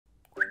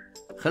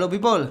Hello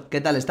people,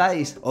 ¿qué tal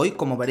estáis? Hoy,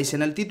 como veréis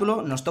en el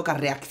título, nos toca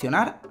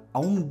reaccionar a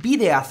un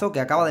videazo que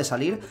acaba de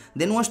salir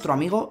de nuestro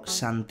amigo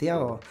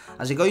Santiago.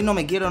 Así que hoy no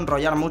me quiero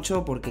enrollar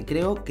mucho porque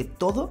creo que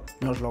todo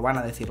nos lo van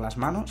a decir las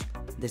manos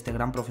de este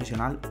gran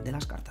profesional de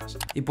las cartas.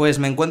 Y pues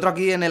me encuentro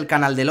aquí en el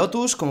canal de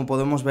Lotus, como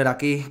podemos ver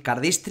aquí,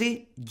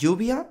 Cardistry,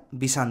 LLUVIA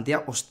de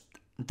Santiago.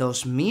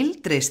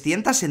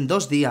 2300 en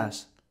 2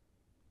 días.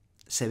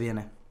 Se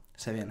viene.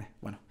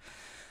 Bueno,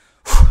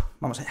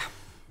 vamos allá.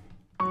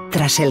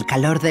 Tras el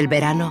calor del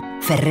verano,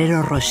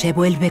 Ferrero Rocher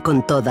vuelve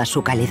con toda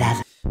su calidad.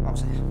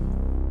 Vamos allá.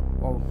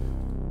 Wow.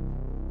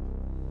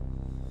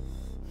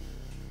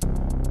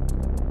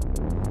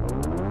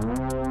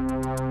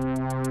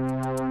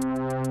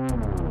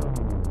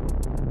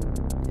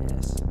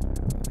 Yes.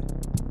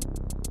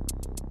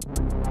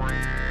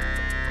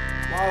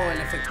 Wow,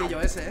 el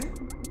efectillo ese, ¿eh?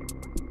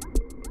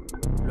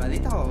 ¿Lo ha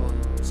editado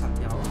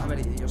Santiago? A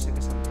ver, yo sé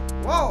que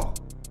Santiago... ¡Wow!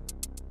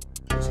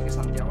 Yo sé que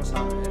Santiago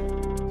sabe, ¿eh?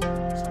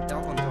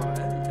 Santiago controla,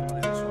 ¿eh? El tema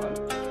de visual.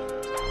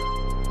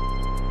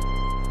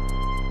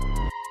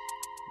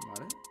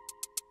 Vale.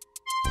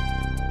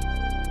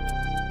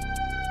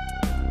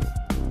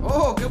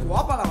 ¡Oh, qué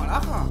guapa la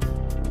baraja!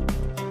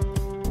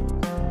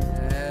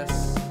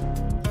 Yes.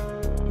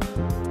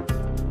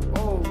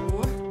 ¡Oh!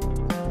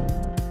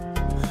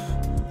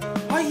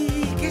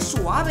 ¡Ay, qué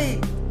suave!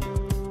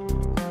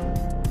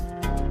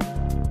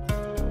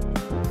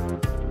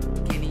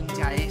 ¡Qué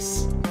ninja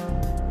es!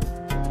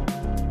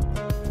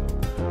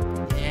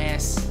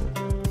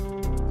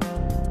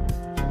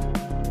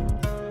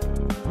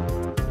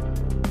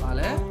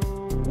 Vale.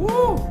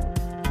 ¡Oh!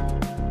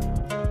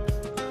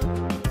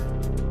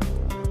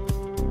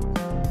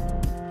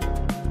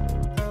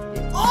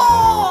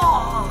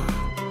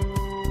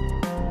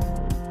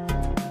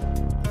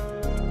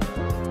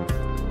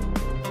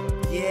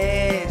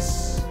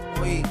 Yes.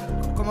 Uy,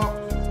 como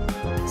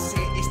se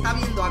está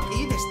viendo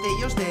aquí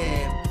destellos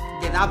de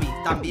David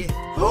también.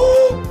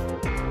 ¡Oh!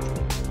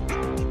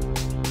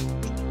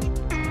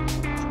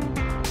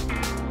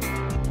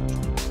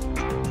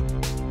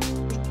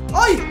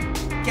 ¡Ay!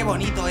 ¡Qué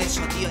bonito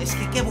eso, tío! Es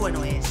que qué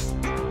bueno es.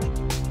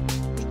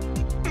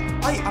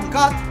 ¡Ay,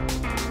 uncut!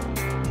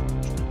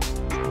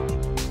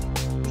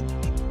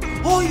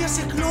 ¡Ay,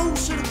 ese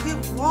closer! ¡Qué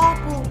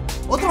guapo!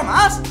 ¡Otro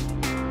más!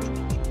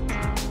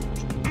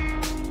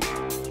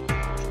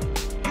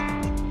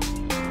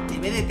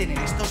 Debe de tener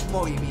estos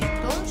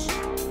movimientos.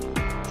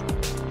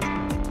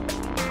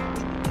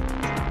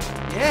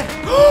 ¡Bien!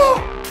 ¡Oh!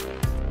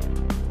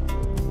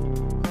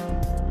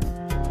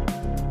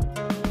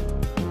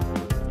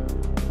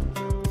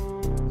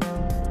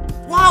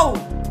 ¡Wow!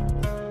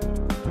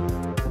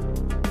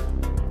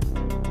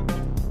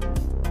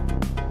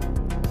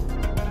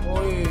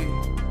 ¡Uy!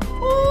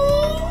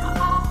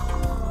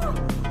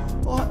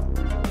 ¡Oh!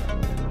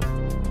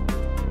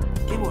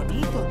 ¡Qué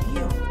bonito,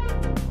 tío!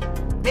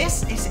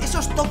 ¿Ves?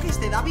 Esos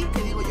toques de David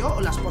que digo yo,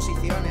 o las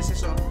posiciones,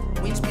 eso.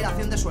 Muy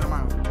inspiración de su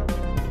hermano.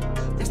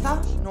 ¿Ya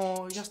está?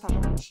 No, ya está,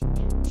 ¿no?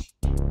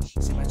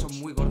 Se me ha hecho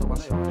muy corto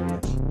cuando llevamos el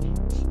vídeo.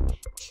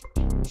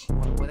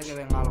 Bueno, puede que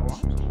venga algo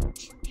más.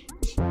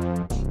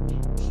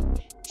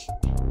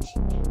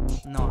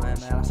 No, me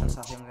da la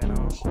sensación que no.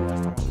 Ya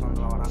está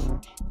mostrando la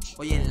baraja.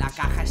 Oye, la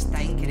caja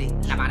está increíble.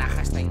 La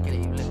baraja está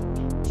increíble.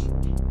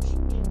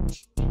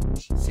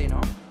 Sí,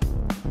 ¿no?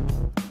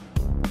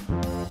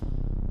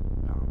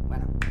 No,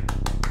 bueno.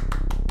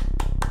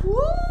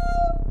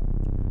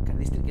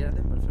 Cardistry, quédate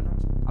en personas.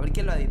 A ver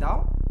quién lo ha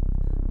editado.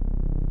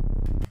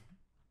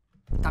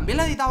 También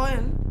lo ha editado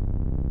él.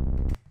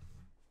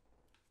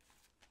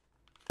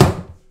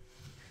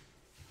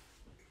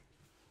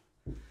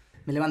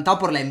 Me he levantado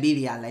por la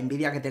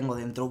envidia que tengo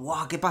dentro.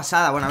 ¡Wow! ¡Qué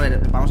pasada! Bueno, a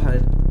ver, vamos a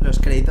ver los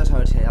créditos, a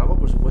ver si hay algo,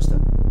 por supuesto.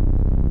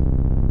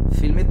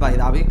 Filmed by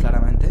David,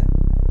 claramente.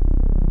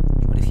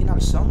 Original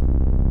song.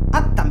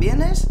 Ah,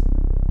 también es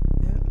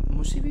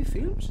Music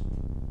Films.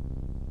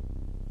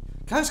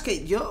 Claro, es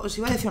que yo os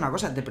iba a decir una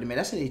cosa. De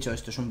primeras he dicho,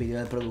 esto es un vídeo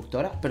de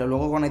productora, pero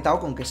luego he conectado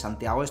con que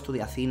Santiago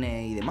estudia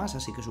cine y demás,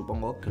 así que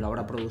supongo que lo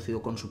habrá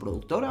producido con su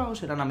productora o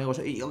serán amigos.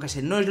 Y yo qué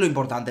sé, no es lo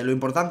importante. Lo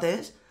importante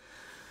es...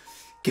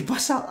 ¿Qué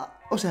pasa?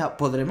 O sea,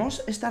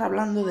 ¿podremos estar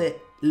hablando de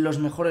los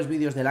mejores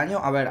vídeos del año?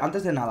 A ver,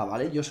 antes de nada,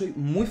 ¿vale? Yo soy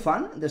muy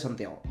fan de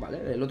Santiago,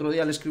 ¿vale? El otro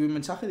día le escribí un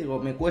mensaje, digo,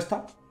 me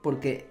cuesta,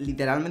 porque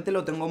literalmente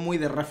lo tengo muy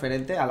de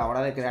referente a la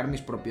hora de crear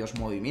mis propios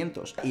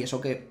movimientos. Y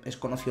eso que es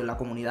conocido en la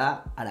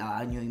comunidad hará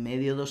año y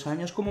medio, 2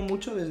 años como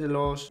mucho, desde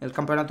el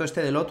campeonato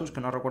este de Lotus,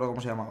 que no recuerdo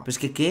cómo se llamaba. Pero es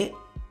que qué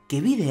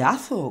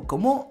videazo,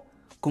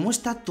 ¿Cómo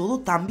está todo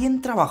tan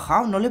bien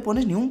trabajado? No le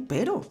pones ni un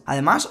pero.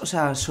 Además, o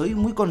sea, soy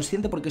muy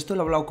consciente, porque esto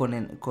lo he hablado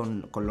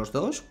con los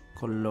dos,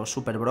 con los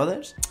Super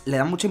Brothers. Le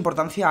dan mucha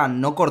importancia a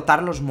no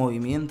cortar los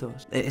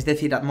movimientos. Es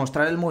decir, a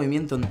mostrar el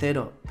movimiento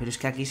entero. Pero es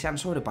que aquí se han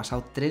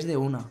sobrepasado 3 de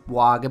 1.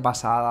 ¡Buah, qué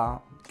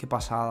pasada! Qué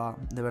pasada,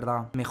 de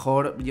verdad.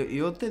 Mejor,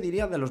 yo te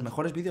diría de los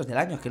mejores vídeos del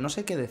año, es que no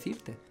sé qué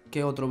decirte.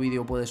 ¿Qué otro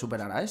vídeo puede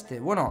superar a este?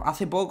 Bueno,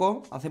 hace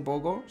poco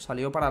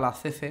salió para la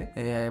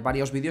CC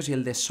varios vídeos y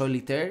el de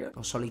Solitaire,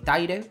 o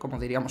Solitaire, como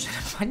diríamos en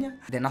España,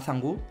 de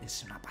Nathan Wu,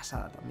 es una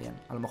pasada también.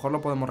 A lo mejor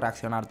lo podemos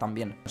reaccionar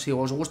también. Si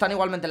os gustan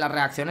igualmente las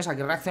reacciones,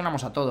 aquí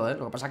reaccionamos a todo, ¿eh?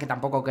 Lo que pasa es que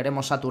tampoco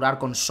queremos saturar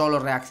con solo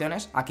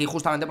reacciones. Aquí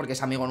justamente porque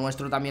es amigo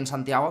nuestro también,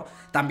 Santiago,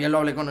 también lo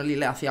hablé con él y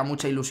le hacía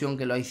mucha ilusión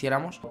que lo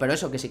hiciéramos. Pero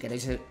eso, que si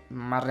queréis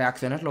más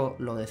reacciones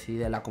lo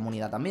decide la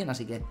comunidad también,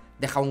 así que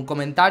deja un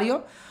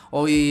comentario.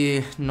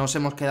 Hoy nos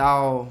hemos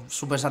quedado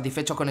súper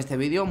satisfechos con este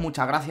vídeo.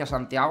 Muchas gracias,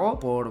 Santiago,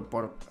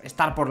 por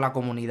estar por la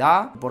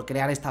comunidad, por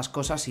crear estas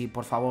cosas y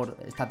por favor,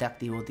 estate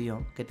activo,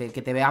 tío, que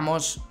te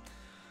veamos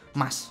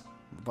más,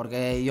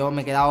 porque yo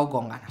me he quedado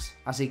con ganas.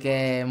 Así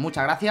que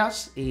muchas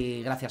gracias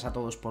y gracias a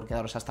todos por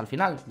quedaros hasta el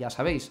final. Ya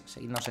sabéis,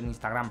 seguidnos en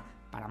Instagram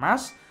para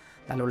más,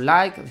 dale un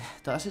like,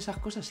 todas esas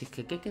cosas. Y es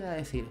que, ¿qué queda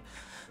decir?